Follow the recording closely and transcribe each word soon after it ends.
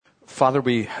Father,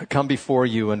 we come before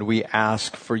you and we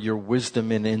ask for your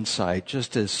wisdom and insight,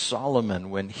 just as Solomon,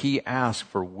 when he asked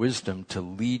for wisdom to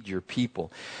lead your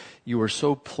people. You were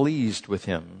so pleased with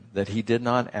him that he did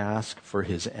not ask for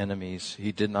his enemies.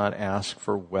 He did not ask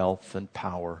for wealth and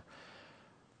power,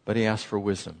 but he asked for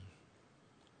wisdom.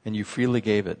 And you freely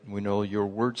gave it. We know your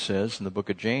word says in the book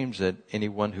of James that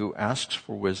anyone who asks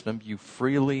for wisdom, you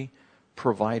freely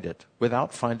provide it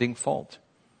without finding fault.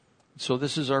 So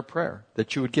this is our prayer,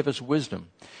 that you would give us wisdom,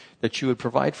 that you would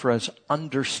provide for us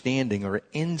understanding or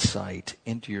insight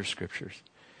into your scriptures.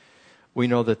 We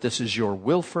know that this is your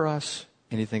will for us.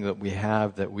 Anything that we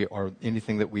have,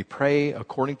 anything that we pray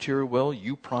according to your will,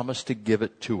 you promise to give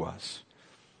it to us.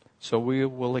 So we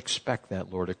will expect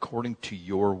that, Lord, according to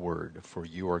your word, for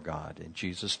you are God. In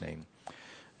Jesus' name,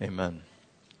 amen.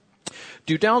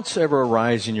 Do doubts ever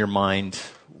arise in your mind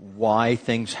why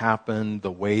things happen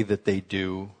the way that they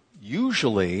do?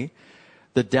 Usually,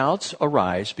 the doubts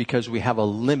arise because we have a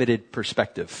limited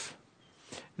perspective.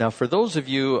 Now, for those of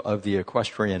you of the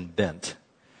equestrian bent,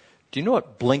 do you know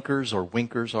what blinkers or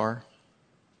winkers are?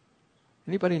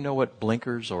 Anybody know what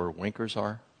blinkers or winkers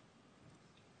are?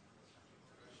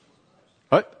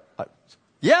 What?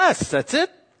 Yes, that's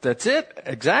it. That's it.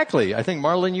 Exactly. I think,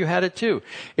 Marlon, you had it too.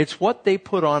 It's what they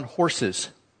put on horses.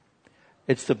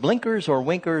 It's the blinkers or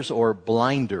winkers or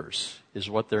blinders is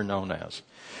what they're known as.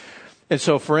 And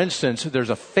so, for instance, there's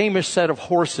a famous set of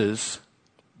horses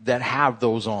that have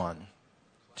those on.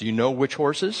 Do you know which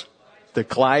horses? The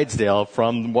Clydesdale.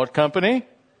 From what company?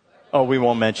 Oh, we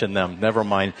won't mention them. Never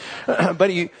mind.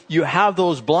 But you have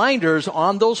those blinders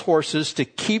on those horses to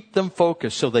keep them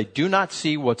focused so they do not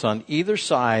see what's on either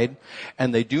side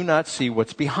and they do not see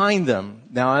what's behind them.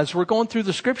 Now, as we're going through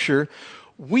the scripture,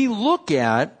 we look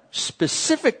at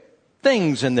specific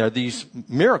things in there, these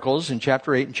miracles in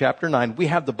chapter 8 and chapter 9. We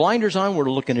have the blinders on.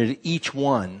 We're looking at each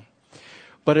one.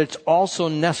 But it's also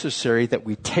necessary that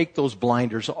we take those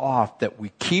blinders off, that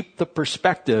we keep the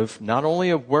perspective not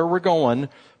only of where we're going,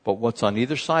 but what's on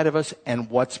either side of us and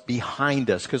what's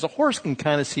behind us. Because a horse can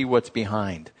kind of see what's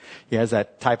behind. He has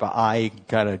that type of eye. He can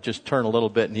kind of just turn a little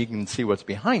bit and he can see what's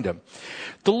behind him.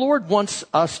 The Lord wants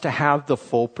us to have the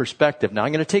full perspective. Now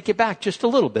I'm going to take you back just a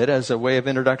little bit as a way of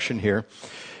introduction here.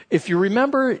 If you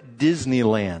remember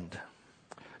Disneyland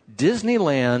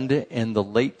in the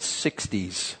late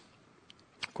 60s,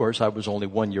 of course, I was only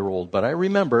 1 year old, but I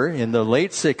remember in the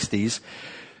late 60s,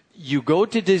 you go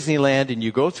to Disneyland and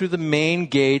you go through the main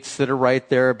gates that are right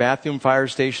there. Bathroom fire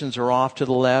stations are off to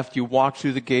the left. You walk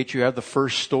through the gate. You have the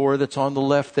first store that's on the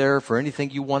left there. For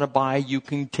anything you want to buy, you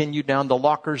continue down. The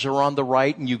lockers are on the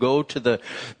right and you go to the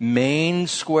main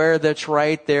square that's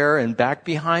right there. And back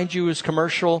behind you is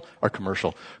Carnation,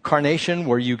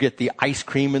 where you get the ice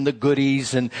cream and the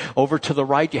goodies. And over to the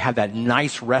right, you have that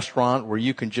nice restaurant where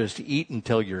you can just eat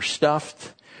until you're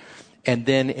stuffed. And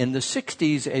then in the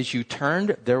 60s, as you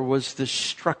turned, there was this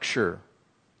structure.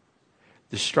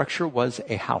 The structure was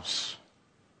a house.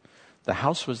 The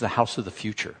house was the house of the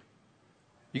future.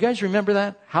 You guys remember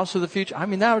that? House of the future? I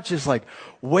mean, that was just like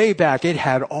way back. It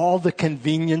had all the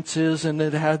conveniences and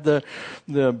it had the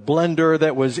blender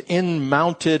that was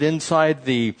mounted inside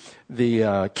the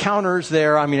counters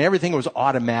there. I mean, everything was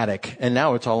automatic. And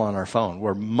now it's all on our phone.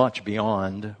 We're much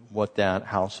beyond what that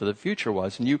house of the future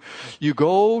was. And you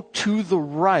go to the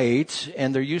right,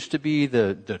 and there used to be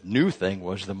the new thing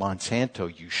was the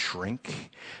Monsanto. You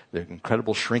shrink, the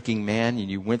incredible shrinking man,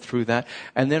 and you went through that.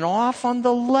 And then off on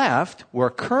the left, where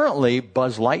currently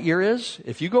Buzz Lightyear is,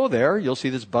 if you go there, you'll see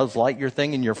this Buzz Lightyear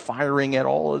thing, and you're firing at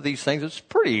all of these things. It's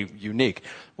pretty unique.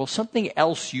 Well, something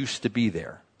else used to be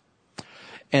there.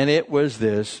 And it was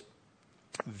this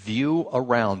view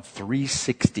around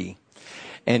 360.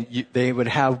 And they would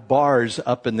have bars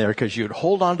up in there because you'd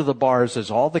hold on to the bars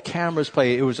as all the cameras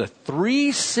play. It was a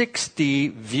 360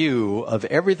 view of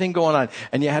everything going on.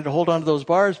 And you had to hold on to those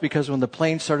bars because when the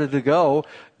plane started to go,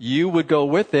 you would go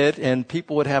with it and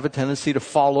people would have a tendency to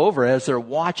fall over as they're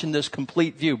watching this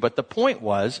complete view. But the point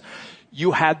was,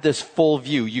 you had this full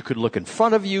view. You could look in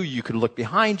front of you, you could look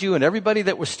behind you, and everybody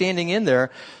that was standing in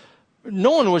there,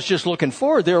 no one was just looking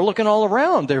forward. They were looking all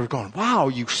around. They were going, wow,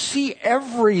 you see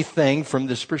everything from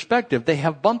this perspective. They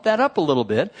have bumped that up a little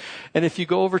bit. And if you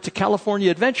go over to California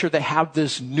Adventure, they have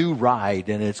this new ride,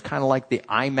 and it's kind of like the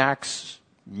IMAX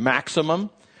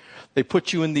Maximum. They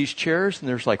put you in these chairs, and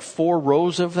there's like 4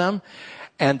 rows of them.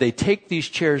 And they take these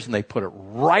chairs and they put it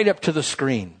right up to the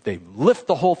screen. They lift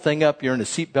the whole thing up. You're in a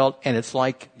seatbelt, and it's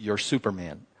like you're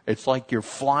Superman. It's like you're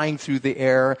flying through the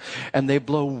air and they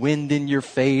blow wind in your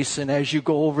face. And as you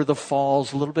go over the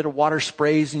falls, a little bit of water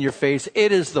sprays in your face.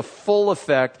 It is the full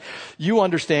effect. You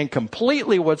understand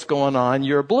completely what's going on.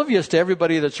 You're oblivious to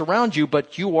everybody that's around you,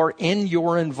 but you are in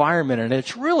your environment. And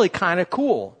it's really kind of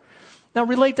cool. Now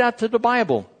relate that to the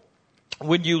Bible.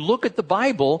 When you look at the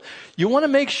Bible, you want to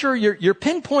make sure you're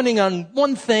pinpointing on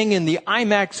one thing in the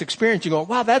IMAX experience. You go,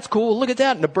 wow, that's cool. Look at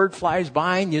that. And the bird flies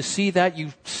by and you see that.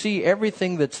 You see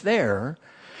everything that's there.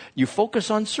 You focus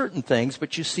on certain things,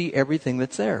 but you see everything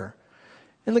that's there.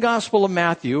 In the Gospel of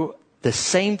Matthew, the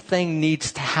same thing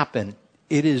needs to happen.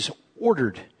 It is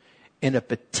ordered in a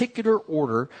particular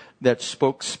order that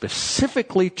spoke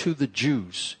specifically to the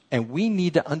Jews. And we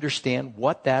need to understand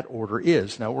what that order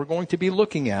is. Now, we're going to be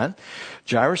looking at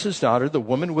Jairus' daughter, the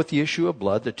woman with the issue of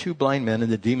blood, the 2 blind men,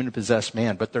 and the demon-possessed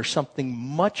man. But there's something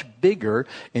much bigger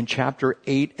in chapter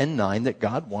 8 and 9 that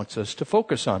God wants us to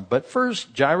focus on. But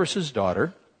first, Jairus'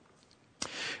 daughter.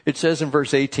 It says in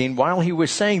verse 18, while he was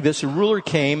saying this, a ruler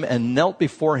came and knelt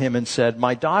before him and said,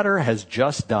 my daughter has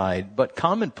just died, but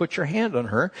come and put your hand on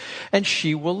her, and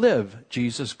she will live.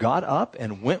 Jesus got up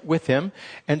and went with him,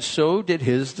 and so did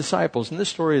his disciples. And this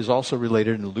story is also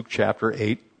related in Luke chapter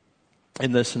 8.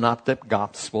 In the Synoptic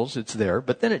Gospels, it's there.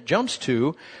 But then it jumps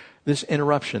to this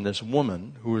interruption, this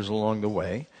woman who was along the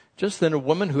way. Just then a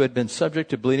woman who had been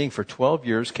subject to bleeding for 12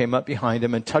 years came up behind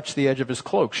him and touched the edge of his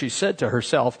cloak. She said to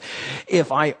herself,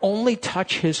 if I only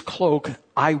touch his cloak,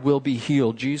 I will be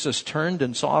healed. Jesus turned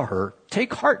and saw her.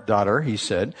 Take heart, daughter, he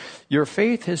said. Your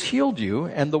faith has healed you.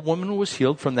 And the woman was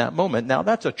healed from that moment. Now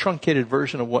that's a truncated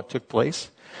version of what took place.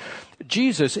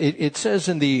 Jesus, it says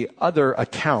in the other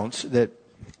accounts that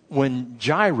when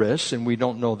Jairus, and we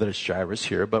don't know that it's Jairus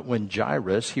here, but when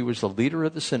Jairus, he was the leader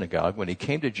of the synagogue, when he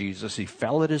came to Jesus, he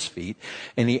fell at his feet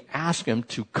and he asked him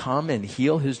to come and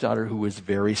heal his daughter who was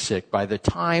very sick. By the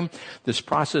time this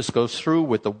process goes through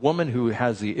with the woman who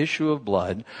has the issue of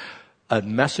blood, a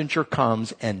messenger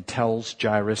comes and tells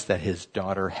Jairus that his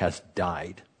daughter has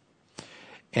died.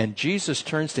 And Jesus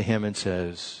turns to him and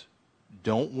says,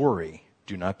 don't worry,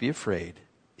 do not be afraid.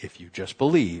 If you just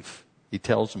believe, he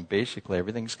tells him basically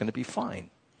everything's going to be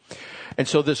fine. And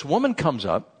so this woman comes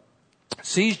up,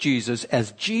 sees Jesus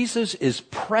as Jesus is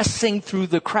pressing through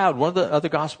the crowd. One of the other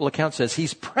gospel accounts says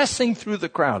he's pressing through the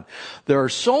crowd. There are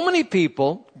so many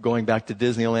people, going back to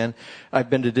Disneyland. I've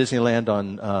been to Disneyland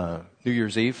on New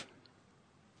Year's Eve.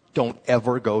 Don't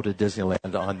ever go to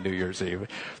Disneyland on New Year's Eve.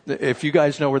 If you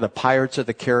guys know where the Pirates of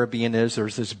the Caribbean is,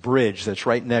 there's this bridge that's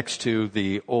right next to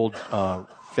the old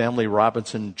Family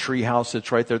Robinson treehouse that's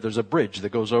right there. There's a bridge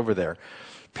that goes over there.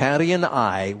 Patty and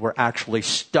I were actually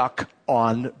stuck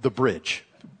on the bridge.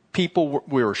 We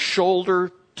were shoulder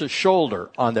to shoulder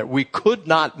on there. We could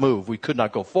not move. We could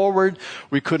not go forward.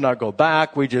 We could not go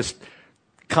back. We just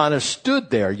kind of stood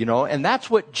there, and that's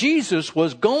what Jesus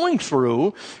was going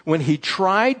through when he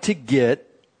tried to get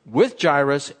with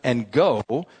Jairus and go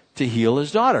to heal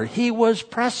his daughter. He was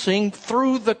pressing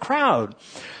through the crowd.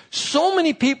 So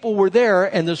many people were there,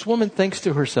 and this woman thinks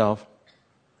to herself,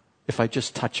 if I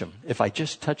just touch him, if I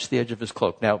just touch the edge of his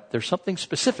cloak. Now, there's something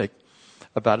specific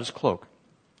about his cloak.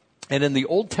 And in the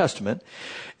Old Testament,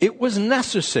 it was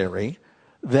necessary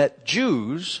that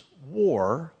Jews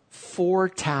wore 4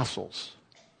 tassels.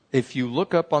 If you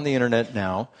look up on the internet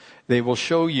now, they will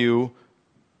show you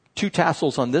 2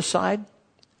 tassels on this side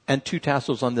and 2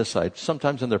 tassels on this side.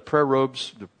 Sometimes in their prayer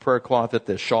robes, the prayer cloth,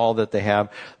 the shawl that they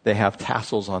have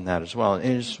tassels on that as well. And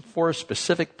it is for a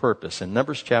specific purpose. In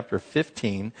Numbers chapter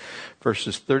 15,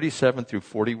 verses 37 through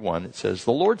 41, it says,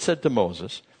 the Lord said to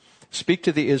Moses, speak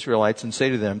to the Israelites and say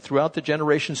to them, throughout the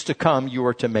generations to come, you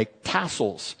are to make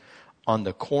tassels on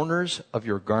the corners of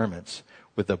your garments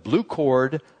with a blue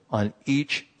cord on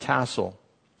each tassel.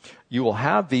 You will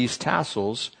have these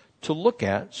tassels to look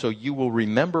at, so you will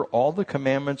remember all the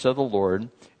commandments of the Lord,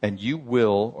 and you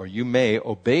will, or you may,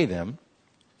 obey them,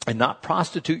 and not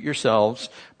prostitute yourselves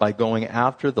by going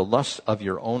after the lusts of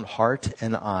your own heart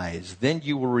and eyes. Then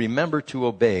you will remember to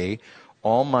obey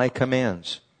all my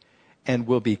commands, and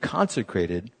will be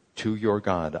consecrated to your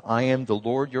God. I am the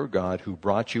Lord your God who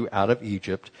brought you out of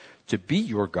Egypt to be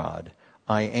your God.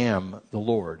 I am the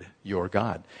Lord your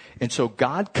God. And so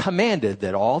God commanded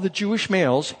that all the Jewish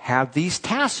males have these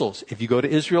tassels. If you go to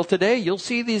Israel today, you'll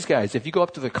see these guys. If you go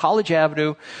up to the College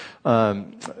Avenue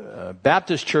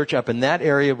Baptist church up in that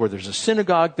area where there's a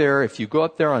synagogue there, if you go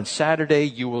up there on Saturday,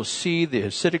 you will see the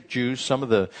Hasidic Jews, some of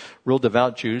the real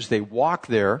devout Jews, they walk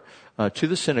there to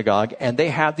the synagogue and they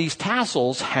have these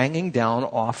tassels hanging down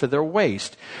off of their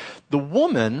waist. The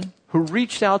woman who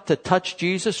reached out to touch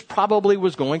Jesus probably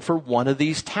was going for one of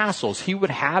these tassels. He would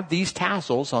have these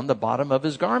tassels on the bottom of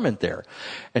his garment there.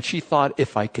 And she thought,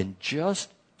 if I can just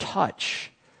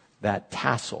touch that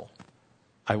tassel,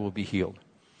 I will be healed.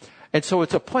 And so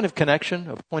it's a point of connection,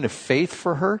 a point of faith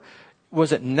for her.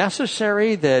 Was it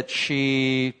necessary that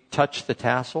she touch the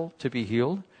tassel to be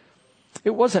healed?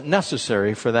 It wasn't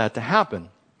necessary for that to happen.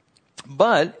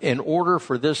 But in order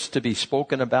for this to be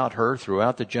spoken about her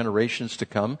throughout the generations to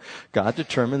come, God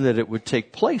determined that it would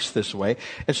take place this way.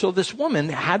 And so this woman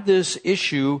had this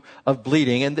issue of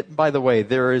bleeding. And by the way,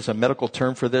 there is a medical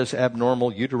term for this,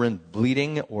 abnormal uterine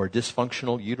bleeding or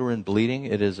dysfunctional uterine bleeding.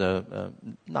 It is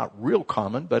not real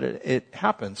common, but it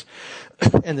happens.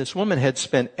 And this woman had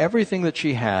spent everything that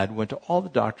she had, went to all the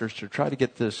doctors to try to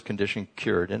get this condition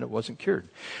cured, and it wasn't cured.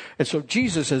 And so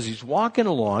Jesus, as he's walking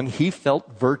along, he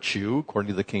felt virtue, according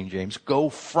to the King James, go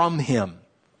from him.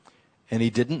 And he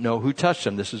didn't know who touched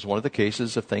him. This is one of the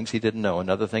cases of things he didn't know.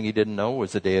 Another thing he didn't know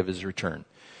was the day of his return.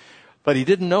 But he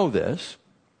didn't know this.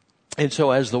 And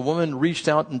so as the woman reached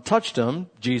out and touched him,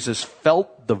 Jesus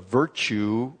felt the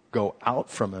virtue go out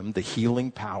from him, the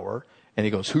healing power. And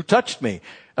he goes, who touched me?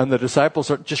 And the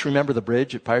disciples just remember the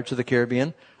bridge at Pirates of the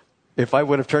Caribbean. If I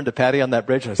would have turned to Patty on that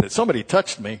bridge and I said, somebody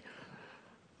touched me.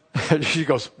 She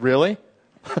goes, really?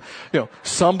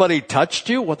 Somebody touched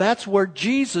you? Well, that's where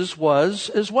Jesus was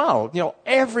as well.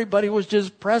 Everybody was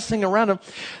just pressing around him.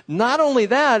 Not only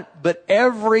that, but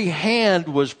every hand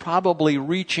was probably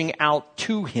reaching out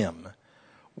to him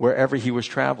wherever he was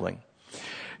traveling.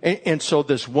 And so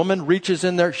this woman reaches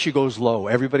in there. She goes low.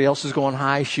 Everybody else is going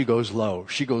high. She goes low.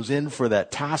 She goes in for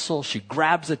that tassel. She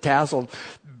grabs the tassel.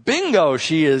 Bingo!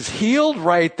 She is healed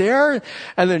right there.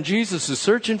 And then Jesus is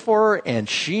searching for her, and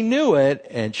she knew it,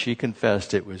 and she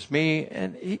confessed it was me.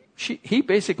 And he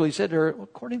basically said to her,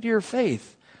 according to your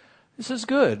faith, this is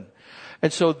good.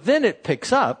 And so then it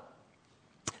picks up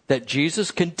that Jesus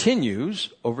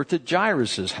continues over to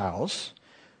Jairus' house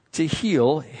to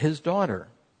heal his daughter.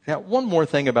 Now, one more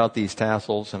thing about these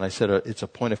tassels, and I said it's a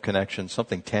point of connection,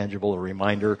 something tangible, a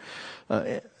reminder.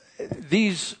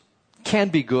 These can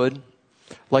be good.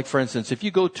 Like, for instance, if you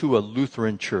go to a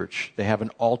Lutheran church, they have an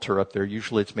altar up there.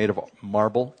 Usually it's made of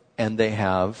marble, and they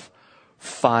have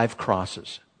 5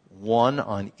 crosses, one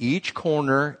on each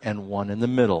corner and one in the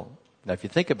middle. Now, if you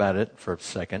think about it for a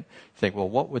second, you think, well,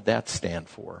 what would that stand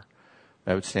for?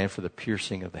 That would stand for the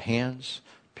piercing of the hands,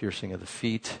 piercing of the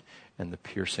feet, and the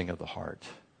piercing of the heart.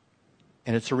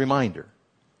 And it's a reminder.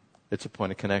 It's a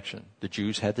point of connection. The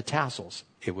Jews had the tassels.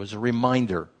 It was a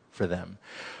reminder for them.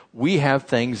 We have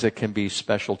things that can be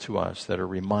special to us, that are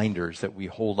reminders that we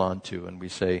hold on to, and we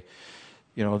say,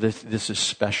 this is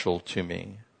special to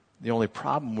me. The only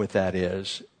problem with that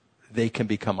is they can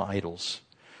become idols.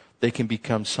 They can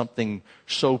become something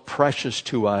so precious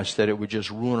to us that it would just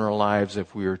ruin our lives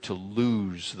if we were to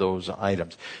lose those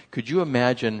items. Could you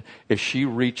imagine if she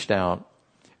reached out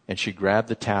and she grabbed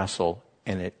the tassel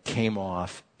and it came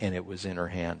off and it was in her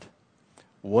hand?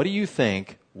 What do you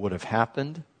think would have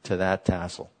happened to that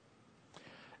tassel?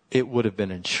 It would have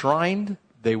been enshrined.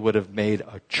 They would have made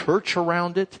a church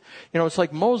around it. It's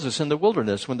like Moses in the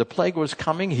wilderness. When the plague was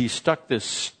coming, he stuck this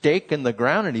stake in the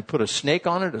ground and he put a snake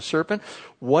on it, a serpent.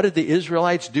 What did the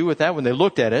Israelites do with that? When they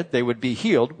looked at it, they would be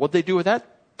healed. What did they do with that?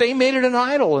 They made it an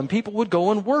idol and people would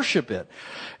go and worship it.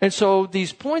 And so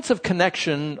these points of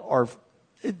connection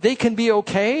they can be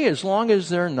okay as long as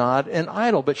they're not an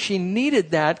idol. But she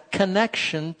needed that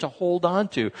connection to hold on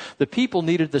to. The people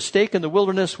needed the stake in the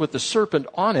wilderness with the serpent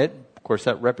on it. Of course,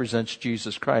 that represents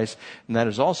Jesus Christ. And that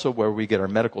is also where we get our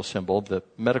medical symbol. The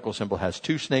medical symbol has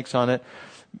 2 snakes on it.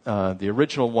 The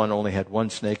original one only had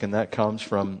 1 snake, and that comes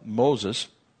from Moses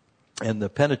and the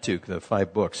Pentateuch, the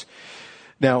 5 books.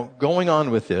 Now, going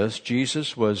on with this,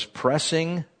 Jesus was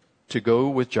pressing to go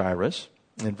with Jairus.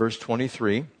 In verse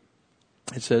 23,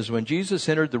 it says, when Jesus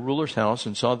entered the ruler's house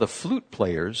and saw the flute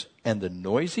players and the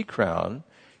noisy crowd,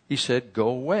 he said, go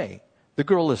away. The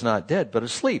girl is not dead, but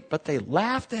asleep. But they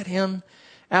laughed at him.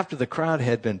 After the crowd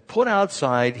had been put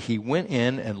outside, he went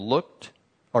in and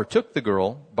took the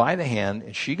girl by the hand,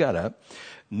 and she got up.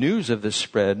 News of this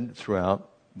spread throughout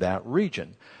that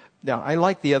region. Now, I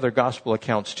like the other gospel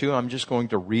accounts too. I'm just going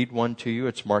to read one to you.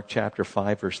 It's Mark chapter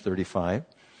 5, verse 35.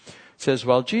 It says,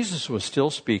 while Jesus was still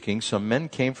speaking, some men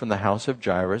came from the house of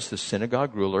Jairus, the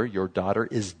synagogue ruler. Your daughter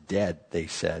is dead, they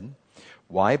said.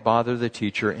 Why bother the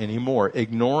teacher anymore?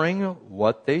 Ignoring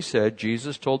what they said,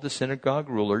 Jesus told the synagogue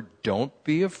ruler, don't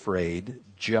be afraid,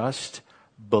 just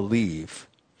believe.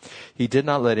 He did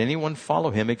not let anyone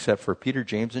follow him except for Peter,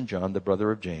 James, and John, the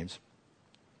brother of James.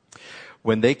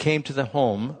 When they came to the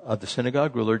home of the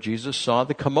synagogue ruler, Jesus saw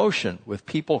the commotion with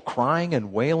people crying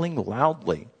and wailing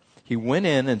loudly. He went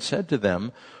in and said to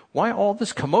them, "Why all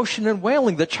this commotion and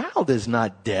wailing? The child is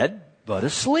not dead, but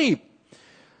asleep."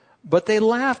 But they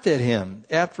laughed at him.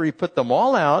 After he put them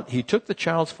all out, he took the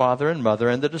child's father and mother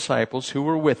and the disciples who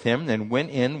were with him and went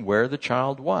in where the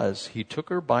child was. He took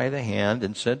her by the hand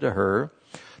and said to her,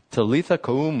 "Talitha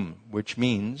koum," which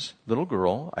means, "Little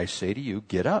girl, I say to you,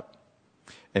 get up."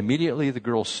 Immediately the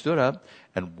girl stood up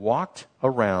and walked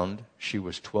around. She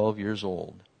was 12 years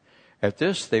old. At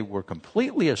this, they were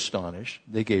completely astonished.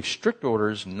 They gave strict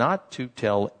orders not to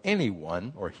tell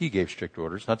anyone, or he gave strict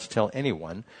orders not to tell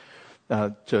anyone,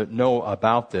 to know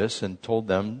about this, and told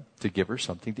them to give her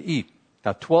something to eat.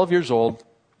 Now, 12 years old,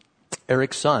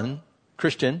 Eric's son,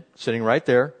 Christian, sitting right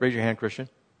there. Raise your hand, Christian.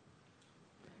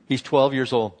 He's 12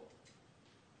 years old.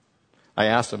 I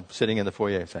asked him, sitting in the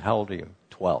foyer, I said, "How old are you?"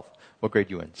 12. What grade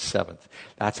are you in? 7th.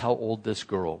 That's how old this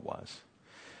girl was.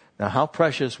 Now, how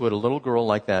precious would a little girl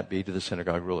like that be to the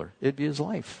synagogue ruler? It'd be his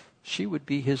life. She would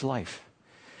be his life.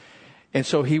 And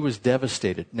so he was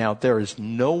devastated. Now, there is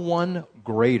no one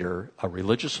greater a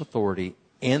religious authority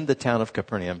in the town of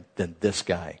Capernaum than this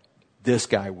guy. This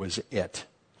guy was it.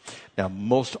 Now,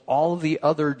 most all of the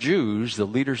other Jews, the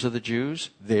leaders of the Jews,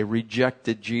 they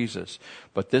rejected Jesus.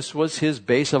 But this was his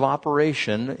base of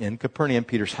operation in Capernaum.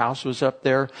 Peter's house was up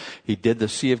there. He did the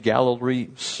Sea of Galilee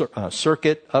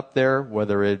circuit up there,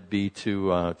 whether it be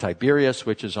to Tiberias,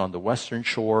 which is on the western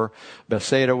shore,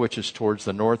 Bethsaida, which is towards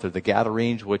the north, or the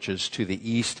Gadarenes, which is to the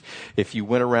east. If you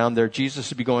went around there, Jesus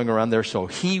would be going around there, so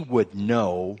he would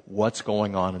know what's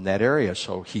going on in that area.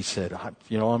 So he said,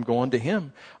 I'm going to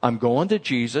him. I'm going to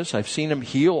Jesus. I've seen him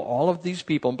heal all of these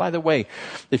people. And by the way,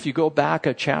 if you go back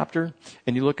a chapter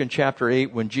and you look in chapter 8,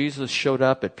 when Jesus showed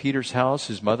up at Peter's house,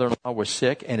 his mother-in-law was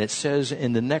sick, and it says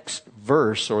in the next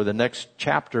verse or the next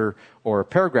chapter or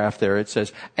paragraph there, it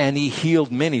says, and he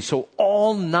healed many. So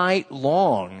all night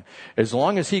long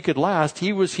as he could last,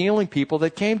 he was healing people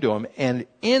that came to him. And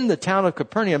in the town of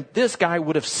Capernaum, this guy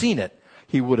would have seen it.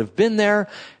 He would have been there.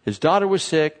 His daughter was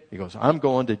sick. He goes, I'm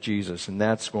going to Jesus, and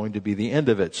that's going to be the end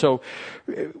of it. So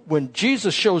when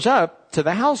Jesus shows up to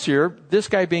the house here, this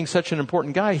guy being such an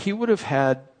important guy, he would have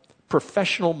had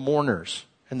professional mourners.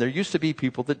 And there used to be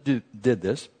people that did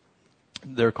this.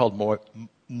 They're called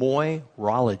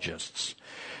moirologists.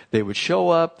 They would show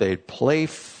up, they'd play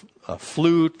a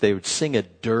flute, they would sing a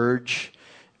dirge.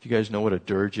 If you guys know what a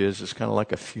dirge is, it's kind of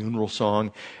like a funeral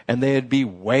song. And they'd be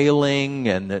wailing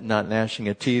and not gnashing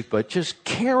of teeth, but just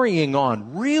carrying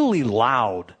on really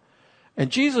loud. And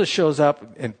Jesus shows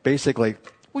up and basically,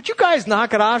 would you guys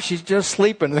knock it off? She's just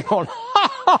sleeping. And they're going,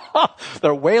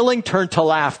 Their wailing turned to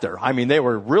laughter. I mean, they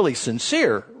were really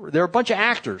sincere. They're a bunch of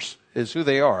actors, is who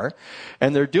they are.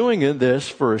 And they're doing this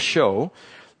for a show.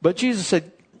 But Jesus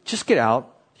said, just get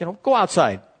out, go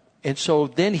outside. And so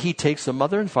then he takes the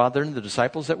mother and father and the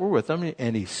disciples that were with him,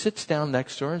 and he sits down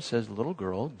next to her and says, little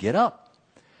girl, get up.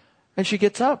 And she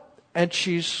gets up, and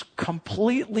she's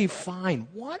completely fine.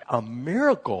 What a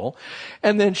miracle.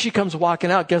 And then she comes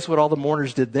walking out. Guess what all the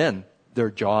mourners did then?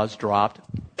 Their jaws dropped,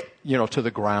 to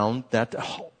the ground.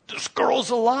 This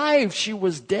girl's alive. She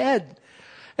was dead.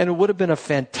 And it would have been a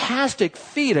fantastic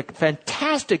feat, a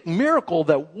fantastic miracle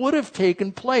that would have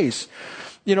taken place.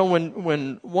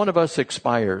 When one of us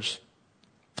expires,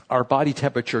 our body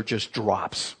temperature just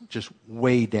drops, just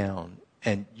way down.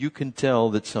 And you can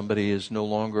tell that somebody is no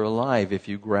longer alive if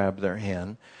you grab their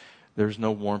hand. There's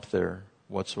no warmth there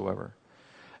whatsoever.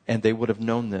 And they would have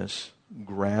known this,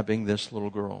 grabbing this little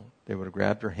girl. They would have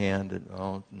grabbed her hand and,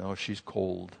 oh, no, she's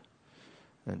cold,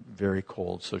 and very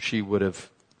cold. So she would have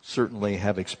certainly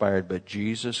have expired. But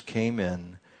Jesus came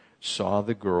in, saw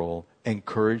the girl,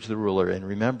 encouraged the ruler. And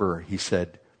remember, he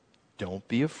said, don't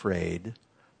be afraid,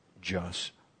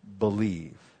 just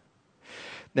believe.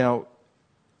 Now,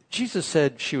 Jesus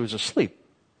said she was asleep.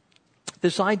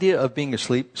 This idea of being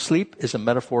asleep, sleep is a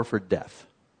metaphor for death.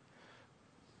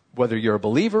 Whether you're a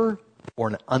believer or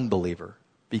an unbeliever,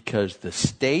 because the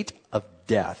state of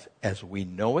death as we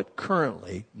know it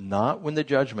currently, not when the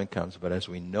judgment comes, but as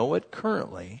we know it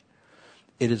currently,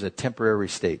 it is a temporary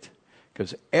state.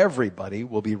 Because everybody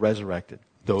will be resurrected.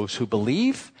 Those who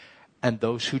believe and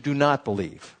those who do not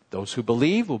believe. Those who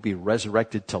believe will be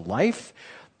resurrected to life.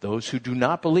 Those who do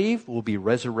not believe will be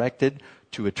resurrected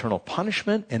to eternal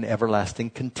punishment and everlasting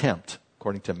contempt,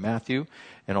 according to Matthew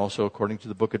and also according to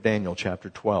the book of Daniel, chapter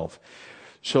 12.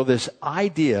 So this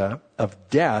idea of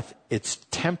death, it's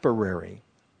temporary.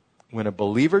 When a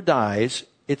believer dies,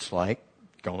 it's like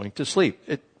going to sleep.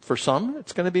 For some,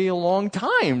 it's going to be a long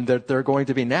time that they're going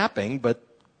to be napping, but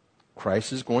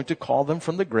Christ is going to call them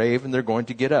from the grave and they're going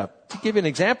to get up. To give you an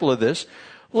example of this,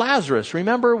 Lazarus,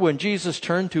 remember when Jesus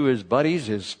turned to his buddies,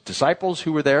 his disciples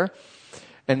who were there,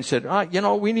 and he said,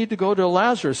 we need to go to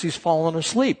Lazarus. He's fallen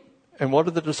asleep. And what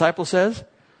did the disciple says?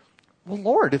 Well,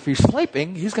 Lord, if he's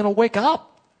sleeping, he's going to wake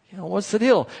up. What's the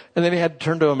deal? And then he had to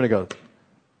turn to him and go,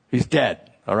 he's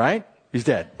dead. All right? He's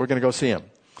dead. We're going to go see him.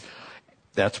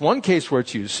 That's one case where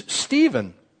it's used.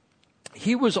 Stephen,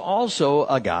 he was also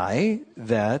a guy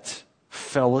that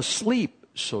fell asleep,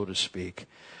 so to speak.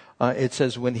 It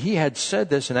says when he had said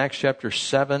this in Acts chapter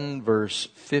 7, verse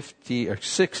 50 or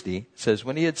 60, it says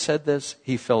when he had said this,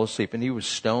 he fell asleep. And he was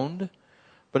stoned,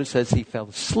 but it says he fell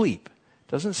asleep.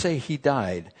 It doesn't say he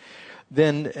died.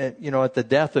 Then, at the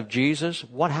death of Jesus,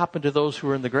 what happened to those who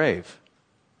were in the grave?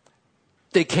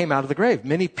 They came out of the grave.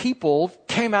 Many people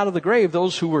came out of the grave,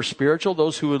 those who were spiritual,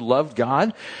 those who had loved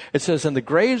God. It says, and the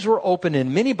graves were open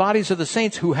in many bodies of the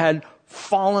saints who had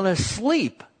fallen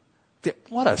asleep.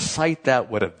 What a sight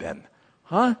that would have been.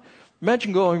 Huh?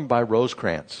 Imagine going by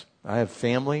Rosecrans. I have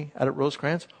family out at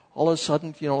Rosecrans. All of a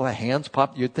sudden, the hands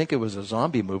pop. You'd think it was a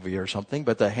zombie movie or something,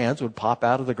 but the hands would pop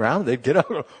out of the ground. They'd get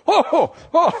up.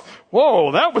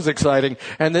 Whoa, that was exciting.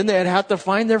 And then they'd have to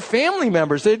find their family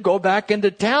members. They'd go back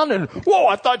into town and, whoa,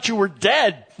 I thought you were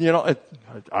dead.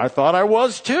 I thought I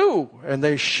was too. And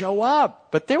they show up,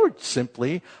 but they were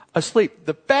simply asleep.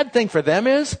 The bad thing for them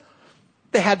is,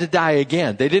 they had to die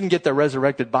again. They didn't get the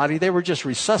resurrected body. They were just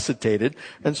resuscitated.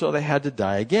 And so they had to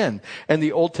die again. And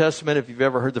the Old Testament, if you've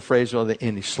ever heard the phrase,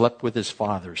 and he slept with his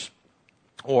fathers.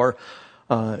 Or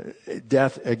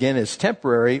death, again, is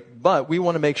temporary. But we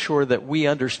want to make sure that we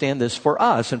understand this for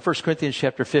us. In 1 Corinthians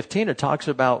chapter 15, it talks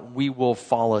about we will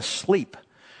fall asleep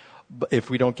if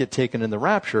we don't get taken in the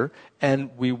rapture, and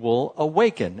we will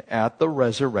awaken at the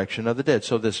resurrection of the dead.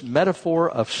 So this metaphor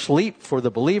of sleep for the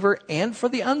believer and for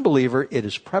the unbeliever, it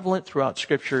is prevalent throughout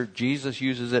Scripture. Jesus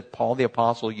uses it. Paul the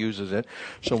Apostle uses it.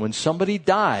 So when somebody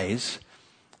dies,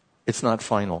 it's not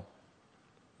final.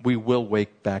 We will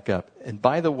wake back up. And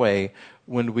by the way,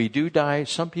 when we do die,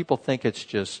 some people think it's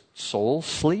just soul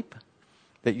sleep,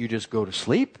 that you just go to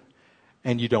sleep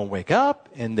and you don't wake up,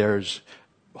 and there's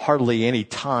hardly any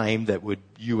time that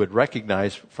you would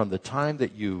recognize from the time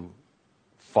that you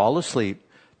fall asleep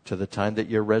to the time that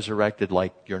you're resurrected,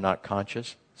 like you're not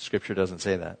conscious. Scripture doesn't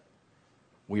say that.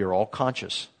 We are all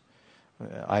conscious.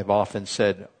 I've often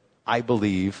said, I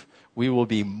believe we will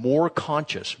be more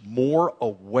conscious, more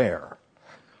aware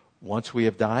once we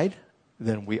have died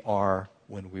than we are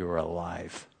when we were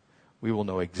alive. We will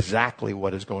know exactly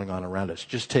what is going on around us.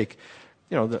 Just take,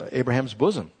 Abraham's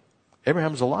bosom.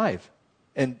 Abraham's alive.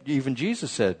 And even Jesus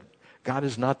said, God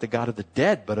is not the God of the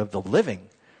dead, but of the living.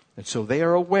 And so they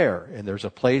are aware. And there's a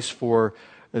place for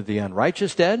the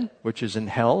unrighteous dead, which is in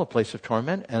hell, a place of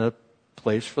torment, and a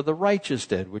place for the righteous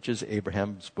dead, which is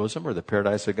Abraham's bosom or the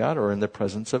paradise of God or in the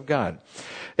presence of God.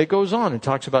 It goes on and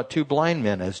talks about two blind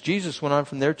men. As Jesus went on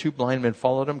from there, two blind men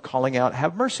followed him, calling out,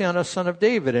 have mercy on us, son of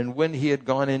David. And when he had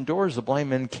gone indoors, the blind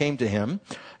men came to him,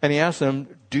 and he asked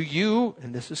them, do you,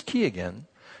 and this is key again,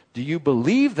 do you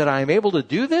believe that I am able to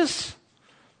do this?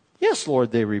 Yes,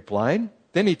 Lord, they replied.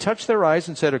 Then he touched their eyes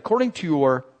and said, according to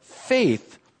your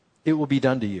faith, it will be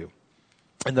done to you.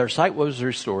 And their sight was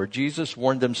restored. Jesus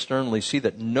warned them sternly, see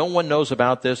that no one knows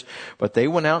about this, but they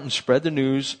went out and spread the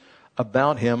news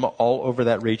about him all over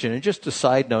that region. And just a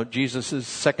side note, Jesus'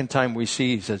 second time we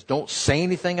see, he says, don't say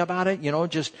anything about it,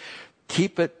 just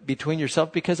keep it between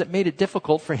yourself, because it made it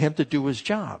difficult for him to do his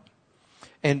job.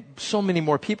 And so many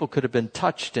more people could have been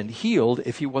touched and healed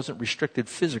if he wasn't restricted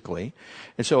physically.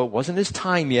 And so it wasn't his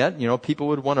time yet. People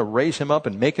would want to raise him up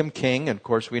and make him king. And of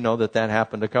course, we know that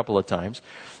happened a couple of times.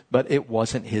 But it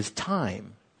wasn't his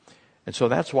time. And so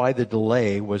that's why the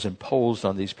delay was imposed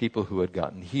on these people who had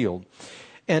gotten healed.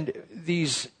 And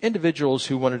these individuals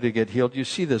who wanted to get healed, you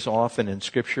see this often in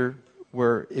Scripture,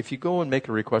 where if you go and make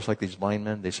a request like these blind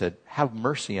men, they said, have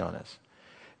mercy on us.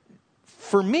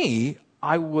 For me,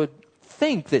 I would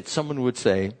think that someone would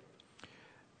say,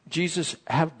 Jesus,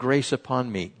 have grace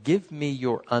upon me. Give me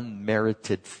your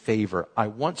unmerited favor. I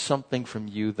want something from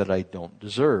you that I don't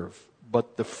deserve.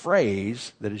 But the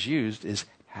phrase that is used is,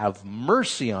 have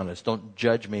mercy on us. Don't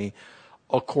judge me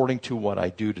according to what I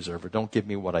do deserve, or don't give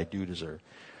me what I do deserve.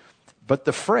 But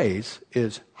the phrase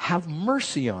is, have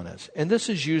mercy on us. And this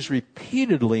is used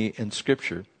repeatedly in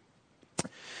Scripture.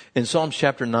 In Psalms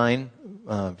chapter 9,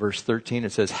 verse 13,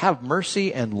 it says, have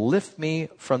mercy and lift me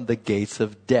from the gates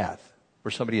of death,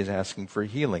 where somebody is asking for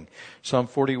healing. Psalm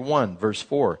 41, verse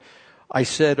 4, I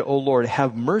said, O Lord,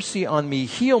 have mercy on me,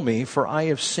 heal me, for I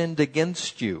have sinned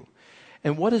against you.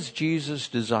 And what does Jesus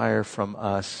desire from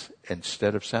us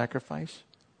instead of sacrifice?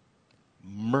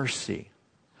 mercy.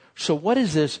 So what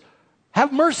is this?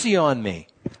 Have mercy on me.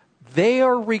 They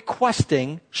are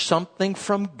requesting something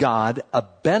from God, a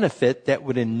benefit that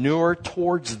would inure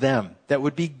towards them, that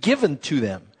would be given to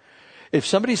them. If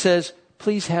somebody says,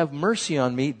 please have mercy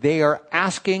on me, they are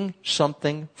asking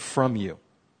something from you.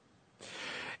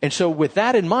 And so with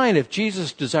that in mind, if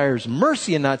Jesus desires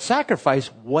mercy and not sacrifice,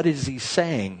 what is he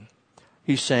saying?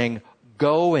 He's saying,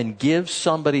 go and give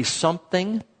somebody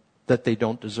something that they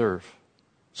don't deserve.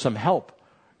 Some help,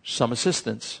 some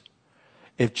assistance.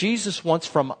 If Jesus wants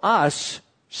from us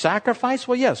sacrifice,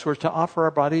 well, yes, we're to offer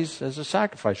our bodies as a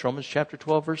sacrifice. Romans chapter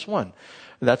 12, verse 1.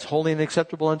 That's holy and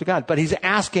acceptable unto God. But he's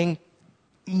asking,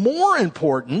 more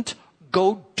important,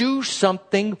 go do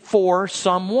something for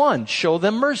someone. Show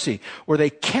them mercy. Where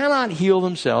they cannot heal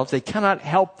themselves, they cannot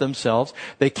help themselves,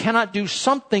 they cannot do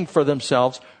something for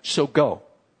themselves, so go.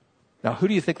 Now, who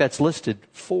do you think that's listed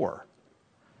for?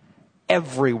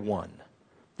 Everyone.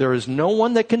 There is no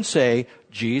one that can say,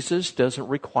 Jesus doesn't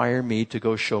require me to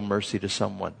go show mercy to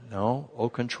someone. No, au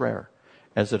contraire.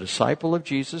 As a disciple of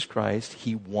Jesus Christ,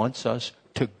 he wants us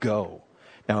to go.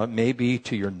 Now, it may be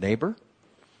to your neighbor.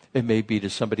 It may be to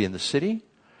somebody in the city.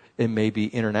 It may be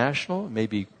international. It may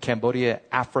be Cambodia,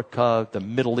 Africa, the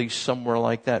Middle East, somewhere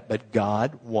like that. But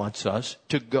God wants us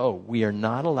to go. We are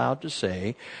not allowed to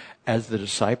say, as the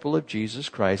disciple of Jesus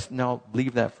Christ, now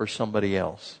leave that for somebody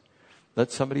else. Let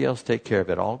somebody else take care of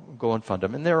it. I'll go and fund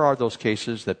them. And there are those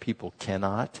cases that people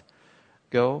cannot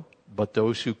go. But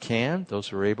those who can, those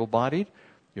who are able-bodied,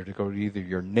 you're to go to either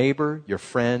your neighbor, your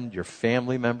friend, your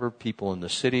family member, people in the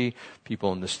city,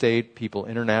 people in the state, people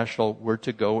international. We're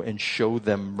to go and show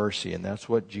them mercy. And that's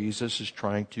what Jesus is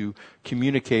trying to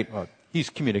communicate. Well, he's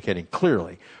communicating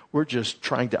clearly. We're just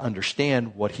trying to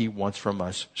understand what he wants from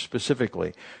us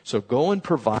specifically. So go and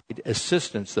provide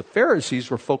assistance. The Pharisees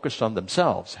were focused on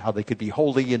themselves, how they could be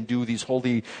holy and do these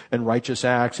holy and righteous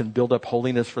acts and build up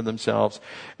holiness for themselves.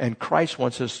 And Christ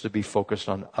wants us to be focused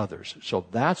on others. So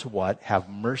that's what have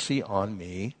mercy on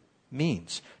me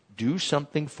means. Do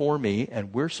something for me,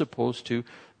 and we're supposed to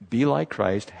be like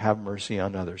Christ, have mercy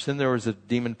on others. Then there was a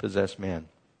demon-possessed man.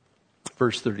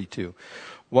 Verse 32.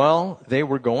 While they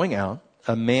were going out,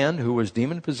 a man who was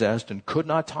demon-possessed and could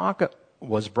not talk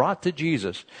was brought to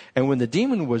Jesus. And when the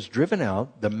demon was driven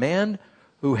out, the man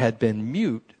who had been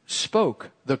mute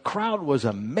spoke. The crowd was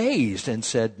amazed and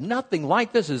said, nothing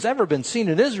like this has ever been seen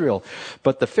in Israel.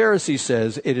 But the Pharisee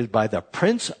says, it is by the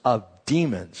prince of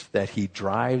demons that he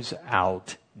drives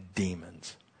out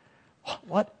demons.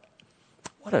 What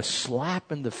a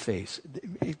slap in the face.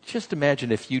 Just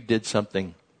imagine if you did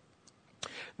something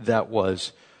that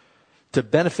was to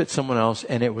benefit someone else,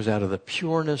 and it was out of the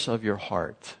pureness of your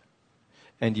heart.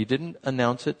 And you didn't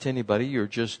announce it to anybody. You're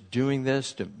just doing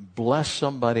this to bless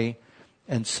somebody,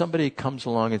 and somebody comes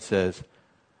along and says,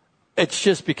 it's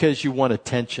just because you want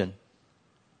attention.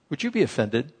 Would you be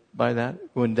offended by that?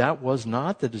 When that was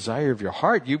not the desire of your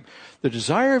heart. The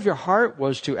desire of your heart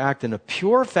was to act in a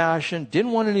pure fashion,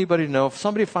 didn't want anybody to know. If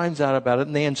somebody finds out about it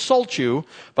and they insult you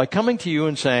by coming to you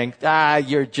and saying,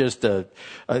 you're just a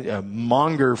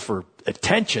monger for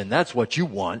attention, that's what you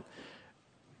want.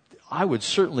 I would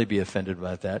certainly be offended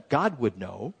by that. God would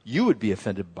know. You would be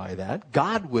offended by that.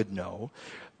 God would know.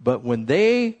 But when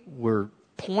they were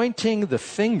pointing the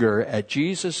finger at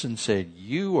Jesus and said,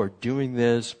 you are doing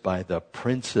this by the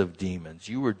prince of demons.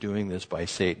 You are doing this by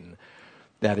Satan.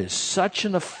 That is such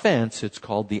an offense, it's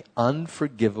called the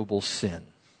unforgivable sin.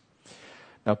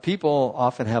 Now, people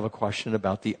often have a question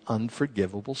about the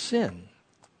unforgivable sin.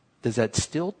 Does that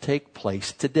still take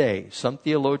place today? Some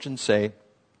theologians say,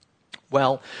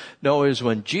 well, no, is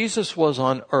when Jesus was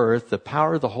on earth, the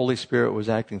power of the Holy Spirit was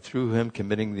acting through him,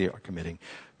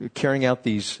 carrying out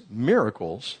these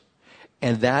miracles,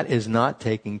 and that is not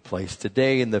taking place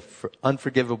today. And the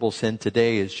unforgivable sin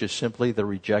today is just simply the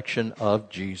rejection of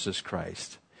Jesus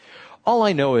Christ. All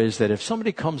I know is that if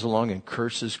somebody comes along and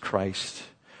curses Christ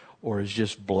or is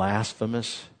just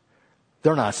blasphemous,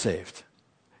 they're not saved.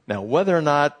 Now, whether or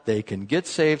not they can get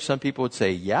saved, some people would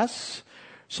say yes.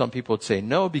 Some people would say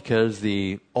no, because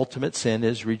the ultimate sin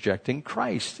is rejecting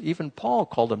Christ. Even Paul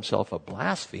called himself a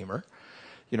blasphemer.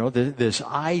 You know, this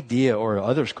idea, or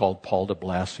others called Paul a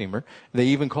blasphemer. They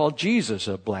even called Jesus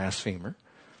a blasphemer.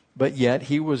 But yet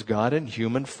he was God in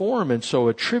human form. And so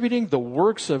attributing the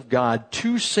works of God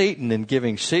to Satan and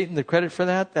giving Satan the credit for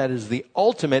that, that is the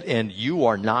ultimate, and you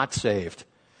are not saved.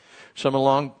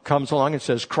 Someone comes along and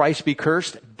says, Christ be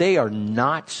cursed. They are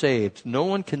not saved. No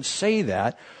one can say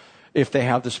that if they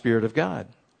have the Spirit of God.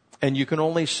 And you can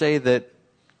only say that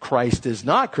Christ is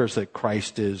not cursed, that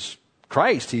Christ is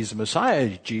Christ. He's the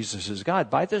Messiah. Jesus is God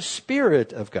by the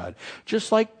Spirit of God,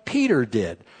 just like Peter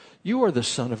did. You are the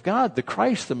Son of God, the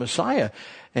Christ, the Messiah.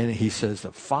 And he says,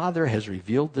 the Father has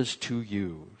revealed this to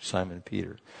you, Simon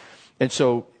Peter. And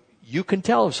so you can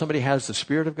tell if somebody has the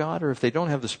Spirit of God or if they don't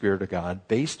have the Spirit of God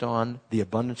based on the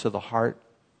abundance of the heart,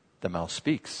 the mouth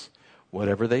speaks.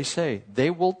 Whatever they say, they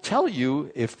will tell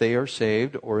you if they are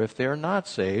saved or if they are not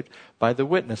saved by the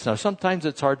witness. Now, sometimes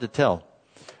it's hard to tell.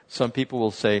 Some people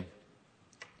will say,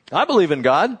 I believe in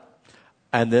God.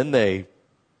 And then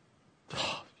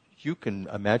you can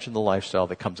imagine the lifestyle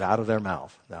that comes out of their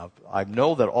mouth. Now, I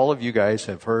know that all of you guys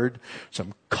have heard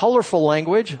some colorful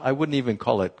language. I wouldn't even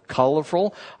call it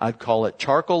colorful. I'd call it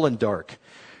charcoal and dark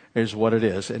is what it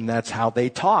is. And that's how they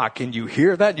talk. And you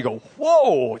hear that and you go,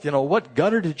 whoa, what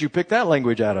gutter did you pick that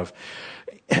language out of?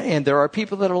 And there are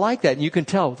people that are like that. And you can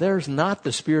tell there's not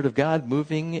the Spirit of God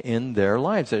moving in their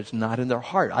lives. It's not in their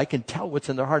heart. I can tell what's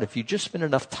in their heart. If you just spend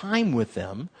enough time with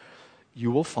them,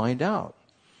 you will find out.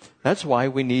 That's why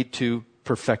we need to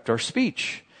perfect our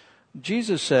speech.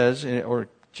 Jesus says, or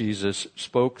Jesus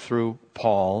spoke through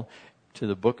Paul to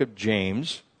the book of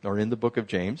James, or in the book of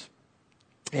James.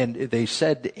 And they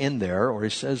said in there, or he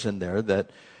says in there, that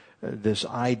this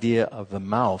idea of the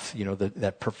mouth,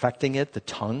 that perfecting it, the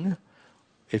tongue,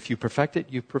 if you perfect it,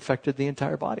 you've perfected the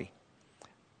entire body.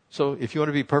 So if you want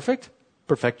to be perfect,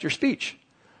 perfect your speech.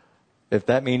 If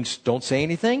that means don't say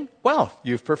anything, well,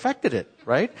 you've perfected it,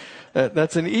 right?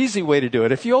 That's an easy way to do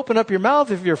it. If you open up your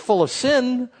mouth, if you're full of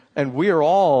sin, and we are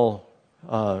all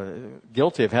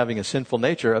guilty of having a sinful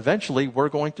nature, eventually we're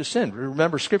going to sin.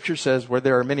 Remember, Scripture says where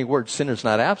there are many words, sin is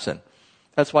not absent.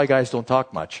 That's why guys don't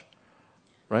talk much,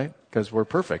 right? Because we're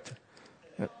perfect.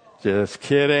 Just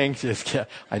kidding.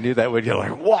 I knew that would. You're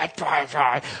like, what?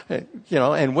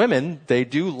 And women, they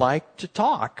do like to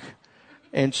talk.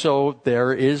 And so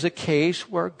there is a case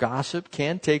where gossip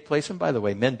can take place. And by the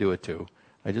way, men do it too.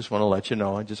 I just want to let you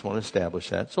know. I just want to establish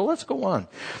that. So let's go on.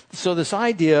 So this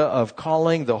idea of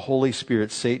calling the Holy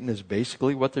Spirit Satan is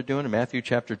basically what they're doing in Matthew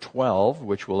chapter 12,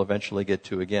 which we'll eventually get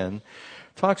to again.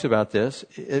 Talks about this.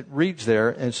 It reads there,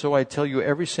 and so I tell you,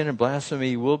 every sin and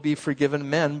blasphemy will be forgiven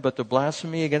men, but the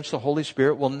blasphemy against the Holy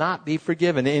Spirit will not be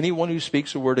forgiven. Anyone who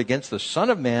speaks a word against the Son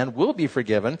of Man will be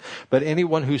forgiven, but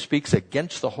anyone who speaks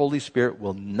against the Holy Spirit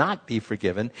will not be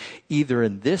forgiven, either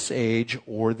in this age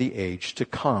or the age to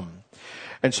come.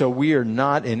 And so we are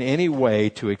not in any way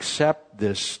to accept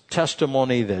this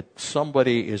testimony that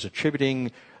somebody is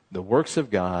attributing the works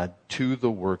of God to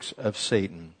the works of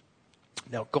Satan.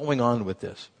 Now, going on with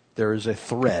this, there is a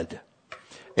thread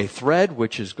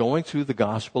which is going through the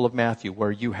Gospel of Matthew,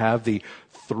 where you have the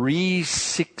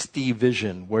 360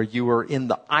 vision, where you are in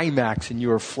the IMAX and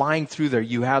you are flying through there.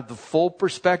 You have the full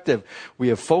perspective. We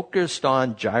have focused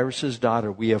on Jairus'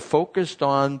 daughter. We have focused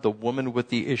on the woman with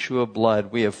the issue of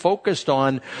blood. We have focused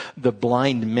on the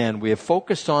blind men. We have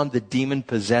focused on the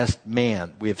demon-possessed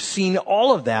man. We have seen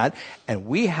all of that, and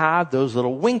we have those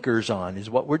little winkers on, is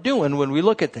what we're doing when we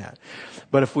look at that.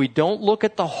 But if we don't look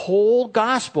at the whole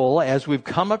gospel as we've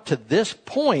come up to this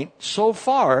point so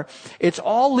far, it's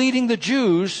all leading the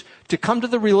Jews to come to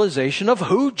the realization of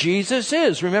who Jesus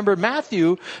is. Remember,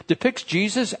 Matthew depicts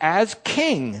Jesus as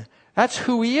king. That's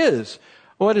who he is.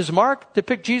 What does Mark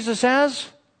depict Jesus as?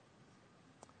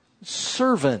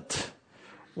 Servant.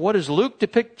 What does Luke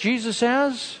depict Jesus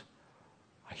as?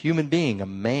 A human being, a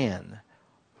man.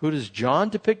 Who does John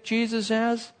depict Jesus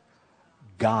as?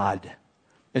 God.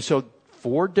 And so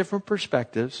 4 different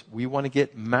perspectives. We want to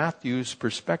get Matthew's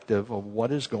perspective of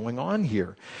what is going on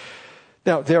here.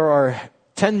 Now, there are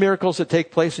 10 miracles that take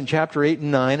place in chapter 8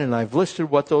 and 9, and I've listed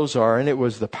what those are. And it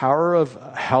was the power of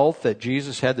health that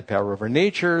Jesus had, the power over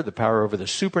nature, the power over the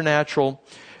supernatural,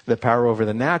 the power over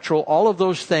the natural. All of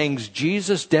those things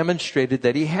Jesus demonstrated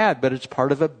that he had, but it's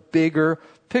part of a bigger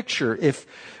picture. If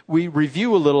we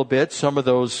review a little bit some of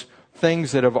those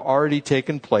things that have already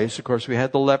taken place. Of course, we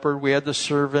had the leopard, we had the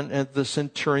servant and the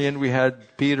centurion, we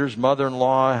had Peter's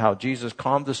mother-in-law, how Jesus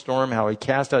calmed the storm, how he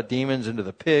cast out demons into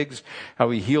the pigs,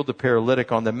 how he healed the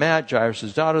paralytic on the mat,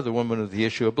 Jairus' daughter, the woman with the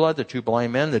issue of blood, the 2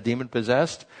 blind men, the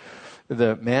demon-possessed,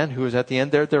 the man who was at the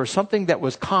end there. There was something that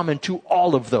was common to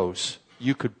all of those.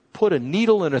 You could put a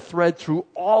needle and a thread through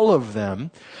all of them.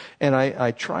 And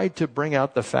I tried to bring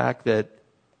out the fact that,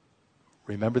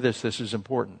 remember this is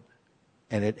important.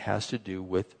 And it has to do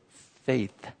with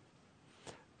faith.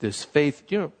 This faith,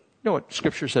 you know what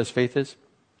Scripture says faith is?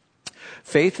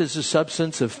 Faith is the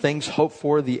substance of things hoped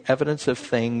for, the evidence of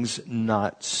things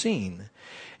not seen.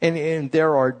 And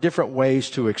there are different ways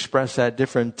to express that.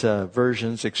 Different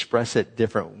versions express it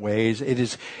different ways. It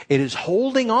is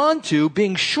holding on to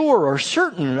being sure or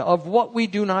certain of what we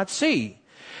do not see.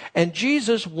 And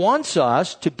Jesus wants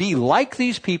us to be like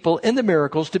these people in the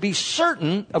miracles, to be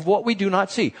certain of what we do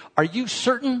not see. Are you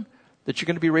certain that you're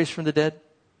going to be raised from the dead?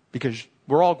 Because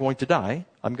we're all going to die.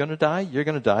 I'm going to die. You're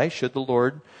going to die. Should the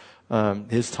Lord,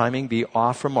 his timing be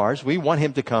off from ours. We want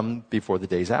him to come before the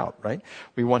day's out, right?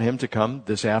 We want him to come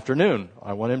this afternoon.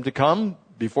 I want him to come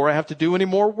before I have to do any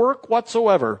more work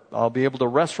whatsoever. I'll be able to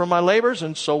rest from my labors,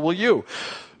 and so will you.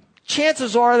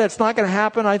 Chances are that's not going to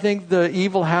happen. I think the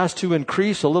evil has to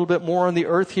increase a little bit more on the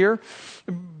earth here.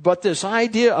 But this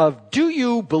idea of, do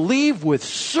you believe with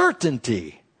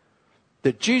certainty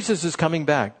that Jesus is coming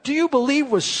back? Do you believe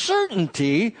with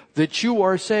certainty that you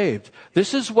are saved?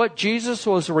 This is what Jesus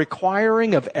was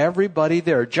requiring of everybody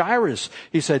there. Jairus,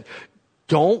 he said,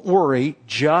 don't worry,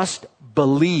 just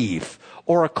believe.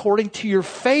 Or according to your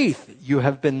faith, you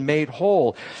have been made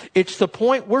whole. It's the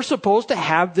point we're supposed to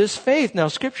have this faith. Now,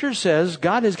 Scripture says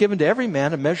God has given to every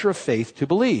man a measure of faith to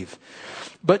believe.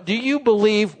 But do you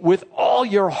believe with all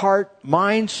your heart,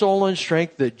 mind, soul, and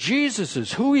strength that Jesus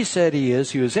is who he said he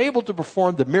is? He was able to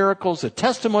perform the miracles. The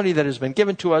testimony that has been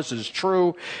given to us is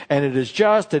true, and it is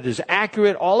just, it is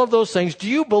accurate, all of those things. Do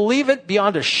you believe it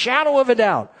beyond a shadow of a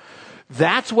doubt?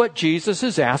 That's what Jesus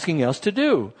is asking us to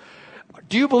do.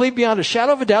 Do you believe beyond a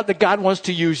shadow of a doubt that God wants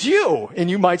to use you? And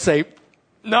you might say,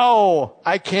 no,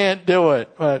 I can't do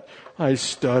it. But I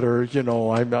stutter,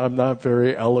 I'm not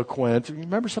very eloquent.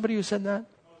 Remember somebody who said that?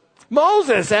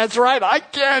 Moses, that's right. I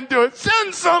can't do it.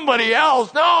 Send somebody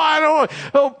else. No, I don't.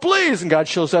 Oh, please. And God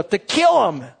shows up to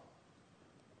kill him.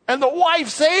 And the wife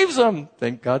saves him.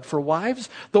 Thank God for wives.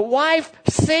 The wife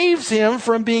saves him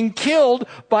from being killed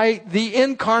by the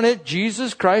incarnate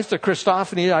Jesus Christ. The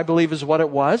Christophany, I believe, is what it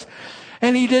was.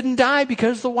 And he didn't die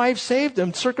because the wife saved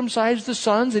him, circumcised the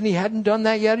sons, and he hadn't done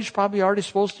that yet. He's probably already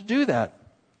supposed to do that.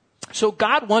 So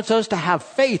God wants us to have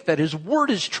faith that his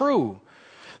word is true,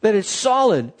 that it's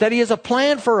solid, that he has a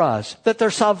plan for us, that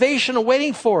there's salvation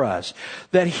awaiting for us,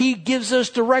 that he gives us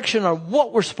direction on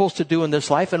what we're supposed to do in this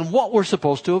life and what we're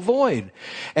supposed to avoid.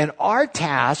 And our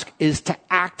task is to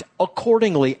act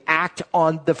accordingly, act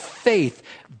on the faith.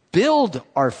 Build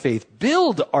our faith,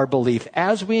 build our belief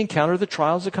as we encounter the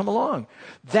trials that come along.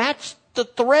 That's the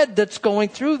thread that's going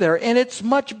through there. And it's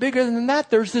much bigger than that.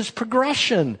 There's this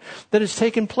progression that has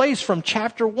taken place from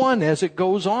chapter 1 as it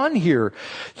goes on here.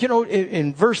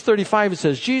 In verse 35 it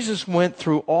says, Jesus went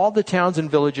through all the towns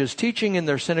and villages, teaching in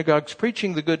their synagogues,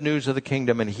 preaching the good news of the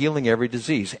kingdom and healing every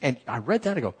disease. And I read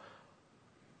that and I go,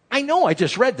 I know I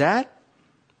just read that.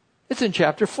 It's in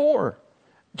chapter 4.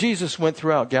 Jesus went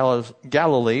throughout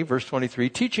Galilee, verse 23,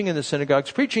 teaching in the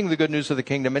synagogues, preaching the good news of the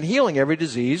kingdom, and healing every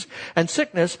disease and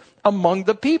sickness among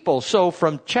the people. So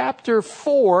from chapter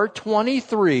 4,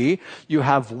 23, you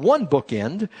have one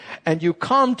bookend, and you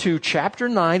come to chapter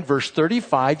 9, verse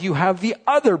 35, you have the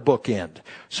other bookend.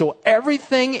 So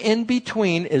everything in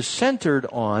between is centered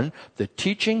on the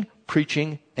teaching,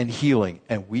 preaching, and healing.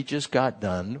 And we just got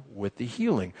done with the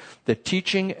healing. The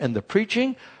teaching and the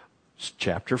preaching,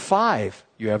 chapter 5.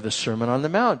 You have the Sermon on the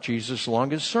Mount, Jesus'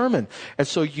 longest sermon. And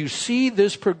so you see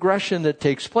this progression that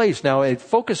takes place. Now, it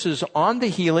focuses on the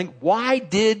healing. Why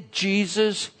did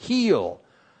Jesus heal?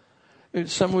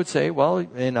 Some would say, well,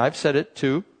 and I've said it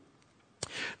too,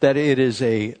 that it is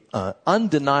a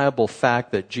undeniable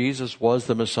fact that Jesus was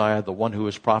the Messiah, the one who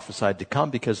was prophesied to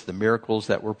come because of the miracles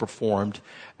that were performed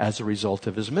as a result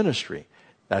of his ministry.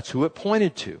 That's who it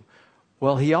pointed to.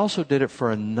 Well, he also did it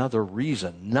for another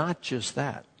reason, not just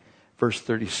that. Verse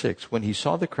 36, when he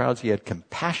saw the crowds, he had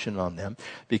compassion on them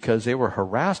because they were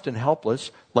harassed and helpless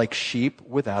like sheep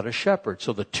without a shepherd.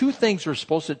 So the two things we're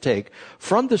supposed to take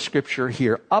from the scripture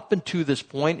here up until this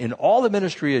point in all the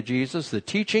ministry of Jesus, the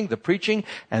teaching, the preaching,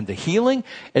 and the healing,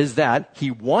 is that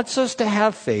he wants us to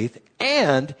have faith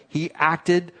and he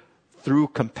acted through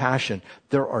compassion.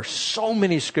 There are so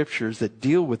many scriptures that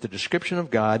deal with the description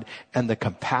of God and the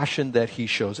compassion that he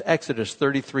shows. Exodus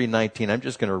 33:19. I'm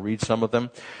just going to read some of them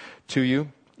to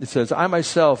you. It says, I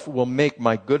myself will make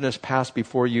my goodness pass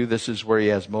before you. This is where he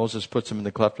has Moses puts him in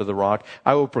the cleft of the rock.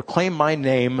 I will proclaim my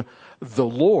name, the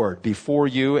Lord, before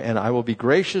you, and I will be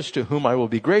gracious to whom I will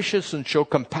be gracious and show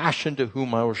compassion to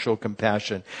whom I will show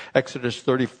compassion. Exodus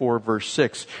 34 verse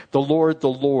 6. The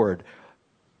Lord,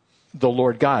 the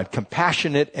Lord God,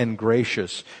 compassionate and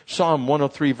gracious. Psalm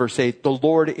 103 verse 8, the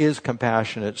Lord is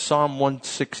compassionate. Psalm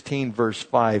 116 verse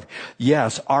 5,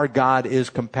 yes, our God is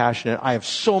compassionate. I have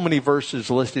so many verses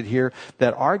listed here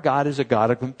that our God is a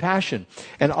God of compassion.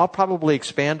 And I'll probably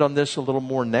expand on this a little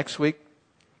more next week.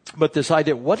 But this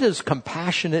idea, what does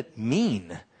compassionate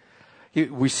mean?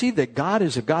 We see that God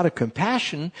is a God of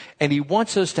compassion, and He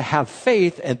wants us to have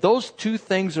faith, and those two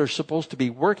things are supposed to be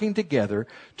working together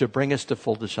to bring us to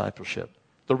full discipleship.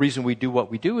 The reason we do what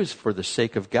we do is for the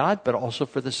sake of God, but also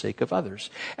for the sake of others.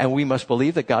 And we must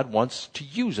believe that God wants to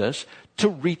use us to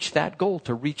reach that goal,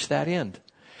 to reach that end.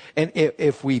 And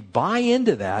if we buy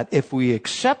into that, if we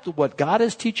accept what God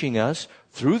is teaching us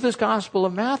through this Gospel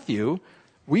of Matthew,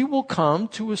 we will come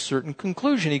to a certain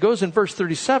conclusion. He goes in verse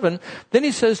 37, then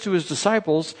he says to his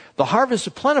disciples, the harvest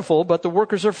is plentiful, but the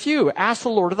workers are few. Ask the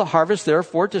Lord of the harvest,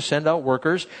 therefore, to send out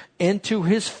workers into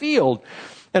his field.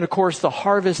 And of course, the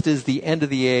harvest is the end of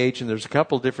the age, and there's a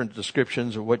couple different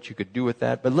descriptions of what you could do with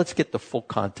that, but let's get the full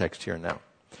context here now.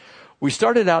 We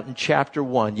started out in chapter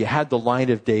 1. You had the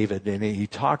line of David, and he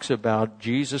talks about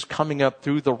Jesus coming up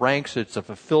through the ranks. It's a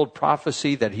fulfilled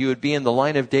prophecy that he would be in the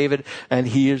line of David, and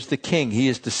he is the king. He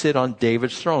is to sit on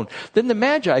David's throne. Then the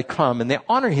Magi come, and they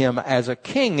honor him as a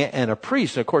king and a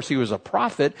priest. And of course, he was a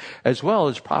prophet as well,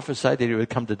 as prophesied that he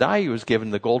would come to die. He was given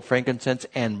the gold, frankincense,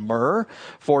 and myrrh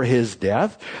for his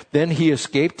death. Then he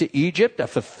escaped to Egypt, a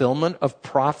fulfillment of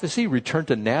prophecy, returned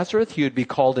to Nazareth. He would be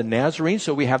called a Nazarene.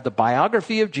 So we have the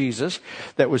biography of Jesus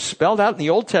that was spelled out in the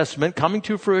Old Testament, coming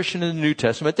to fruition in the New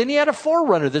Testament. Then he had a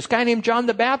forerunner, this guy named John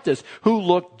the Baptist, who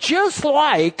looked just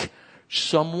like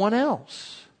someone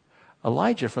else.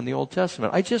 Elijah from the Old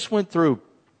Testament. I just went through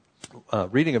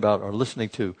reading about or listening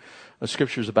to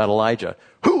scriptures about Elijah.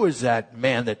 Who is that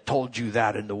man that told you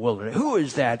that in the wilderness? Who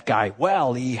is that guy?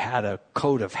 Well, he had a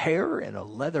coat of hair and a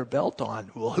leather belt on.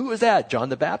 Well, who is that? John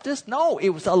the Baptist? No, it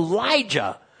was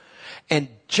Elijah. And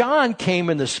John came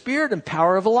in the spirit and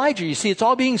power of Elijah. You see, it's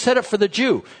all being set up for the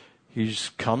Jew. He's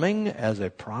coming as a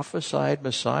prophesied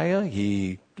Messiah.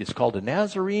 He is called a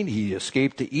Nazarene. He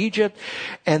escaped to Egypt.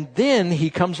 And then he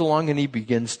comes along and he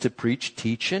begins to preach,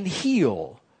 teach, and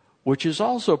heal, which is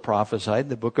also prophesied in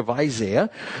the book of Isaiah.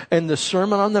 And the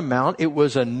Sermon on the Mount, it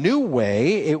was a new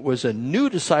way. It was a new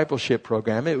discipleship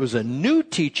program. It was a new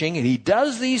teaching. And he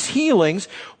does these healings.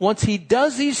 Once he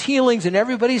does these healings and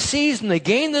everybody sees and they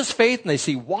gain this faith and they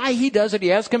see why he does it, he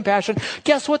has compassion.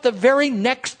 Guess what the very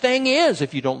next thing is?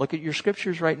 If you don't look at your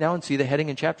scriptures right now and see the heading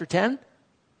in chapter 10,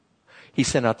 he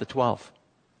sent out the 12.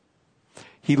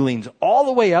 He leans all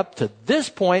the way up to this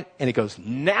point and he goes,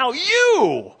 now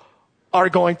you are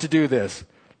going to do this.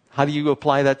 How do you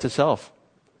apply that to self?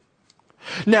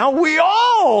 Now we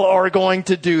all are going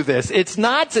to do this. It's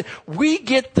not, we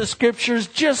get the scriptures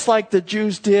just like the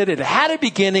Jews did. It had a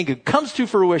beginning. It comes to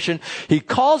fruition. He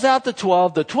calls out the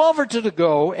 12. The 12 are to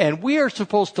go, and we are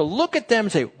supposed to look at them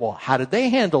and say, well, how did they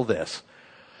handle this?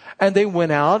 And they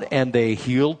went out and they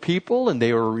healed people and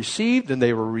they were received and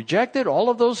they were rejected. All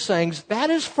of those things, that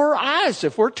is for us.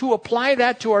 If we're to apply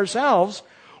that to ourselves,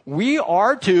 we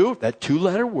are to, that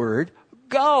two-letter word,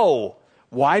 go.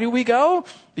 Why do we go?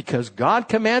 Because God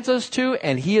commands us to,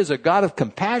 and He is a God of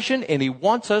compassion, and He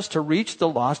wants us to reach the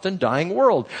lost and dying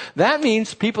world. That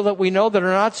means people that we know that are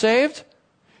not saved,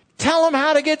 tell them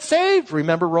how to get saved.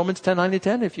 Remember Romans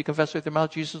 10:9-10? If you confess with your mouth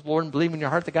Jesus is Lord and believe in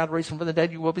your heart that God raised Him from the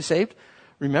dead, you will be saved.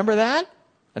 Remember that?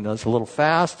 I know it's a little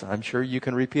fast. I'm sure you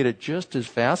can repeat it just as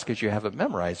fast because you have it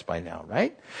memorized by now,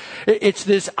 right? It's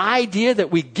this idea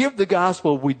that we give the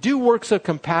gospel, we do works of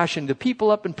compassion to people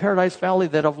up in Paradise Valley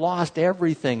that have lost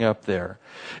everything up there.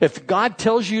 If God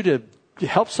tells you to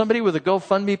help somebody with a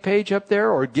GoFundMe page up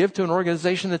there or give to an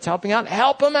organization that's helping out,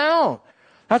 help them out.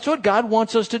 That's what God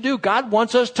wants us to do. God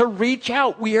wants us to reach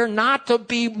out. We are not to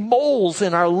be moles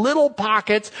in our little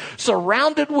pockets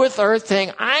surrounded with earth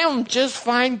saying, I am just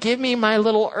fine. Give me my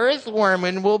little earthworm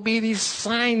and we'll be these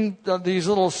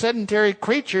little sedentary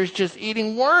creatures just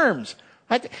eating worms.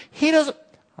 He doesn't.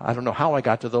 I don't know how I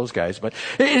got to those guys, but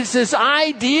it's this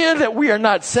idea that we are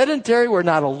not sedentary, we're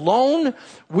not alone,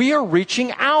 we are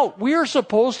reaching out. We are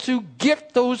supposed to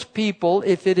get those people,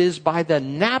 if it is by the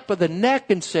nape of the neck,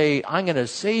 and say, I'm going to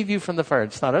save you from the fire.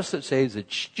 It's not us that saves,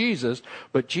 it's Jesus,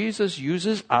 but Jesus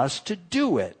uses us to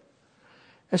do it.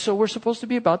 And so we're supposed to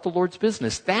be about the Lord's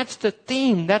business. That's the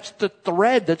theme, that's the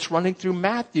thread that's running through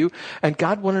Matthew, and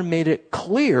God wanted to make it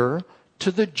clear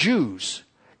to the Jews.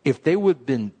 If they would have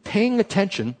been paying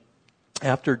attention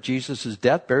after Jesus'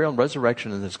 death, burial, and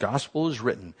resurrection, and this gospel is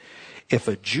written, if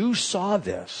a Jew saw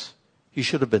this, he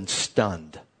should have been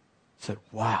stunned. He said,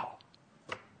 wow,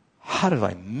 how did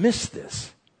I miss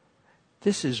this?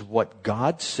 This is what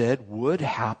God said would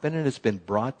happen, and it's been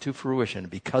brought to fruition.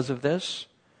 Because of this,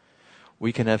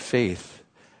 we can have faith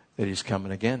that he's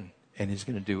coming again. And he's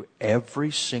going to do every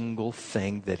single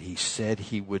thing that he said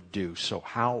he would do. So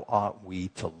how ought we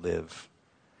to live?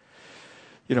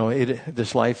 You know,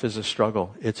 this life is a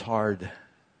struggle. It's hard.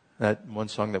 That one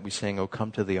song that we sang, "Oh,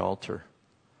 Come to the Altar."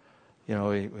 You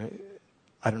know,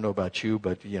 I don't know about you,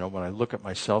 but, you know, when I look at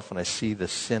myself and I see the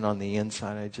sin on the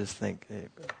inside, I just think, hey,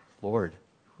 Lord,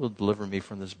 who will deliver me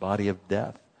from this body of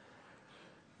death?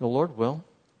 The Lord will,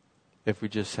 if we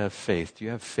just have faith. Do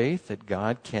you have faith that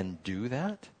God can do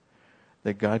that?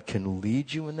 That God can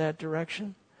lead you in that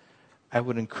direction? I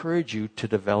would encourage you to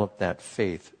develop that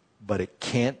faith, but it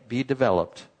can't be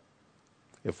developed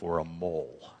if we're a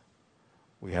mole.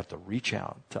 We have to reach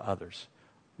out to others.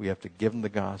 We have to give them the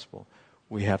gospel.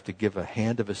 We have to give a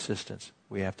hand of assistance.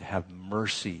 We have to have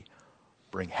mercy,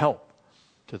 bring help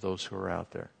to those who are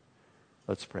out there.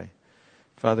 Let's pray.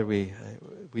 Father, we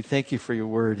thank you for your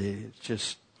word. It's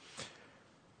just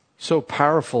so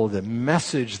powerful, the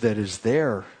message that is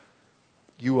there.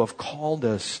 You have called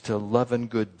us to love and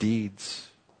good deeds.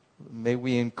 May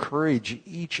we encourage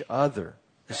each other,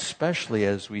 especially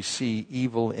as we see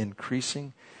evil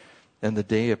increasing and the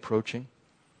day approaching.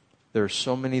 There are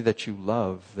so many that you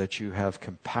love, that you have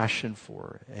compassion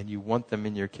for, and you want them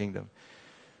in your kingdom.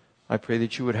 I pray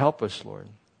that you would help us, Lord,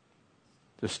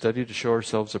 to study to show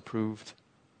ourselves approved,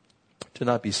 to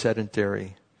not be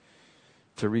sedentary,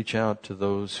 to reach out to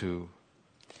those who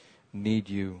need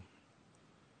you.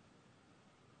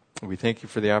 We thank you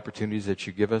for the opportunities that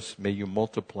you give us. May you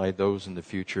multiply those in the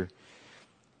future.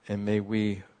 And may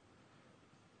we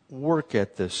work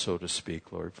at this, so to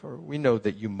speak, Lord. For we know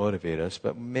that you motivate us,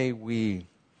 but may we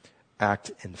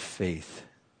act in faith,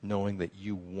 knowing that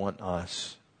you want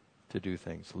us to do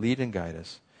things. Lead and guide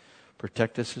us.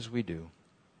 Protect us as we do.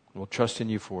 We'll trust in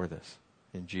you for this.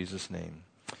 In Jesus' name.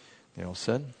 You all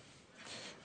said?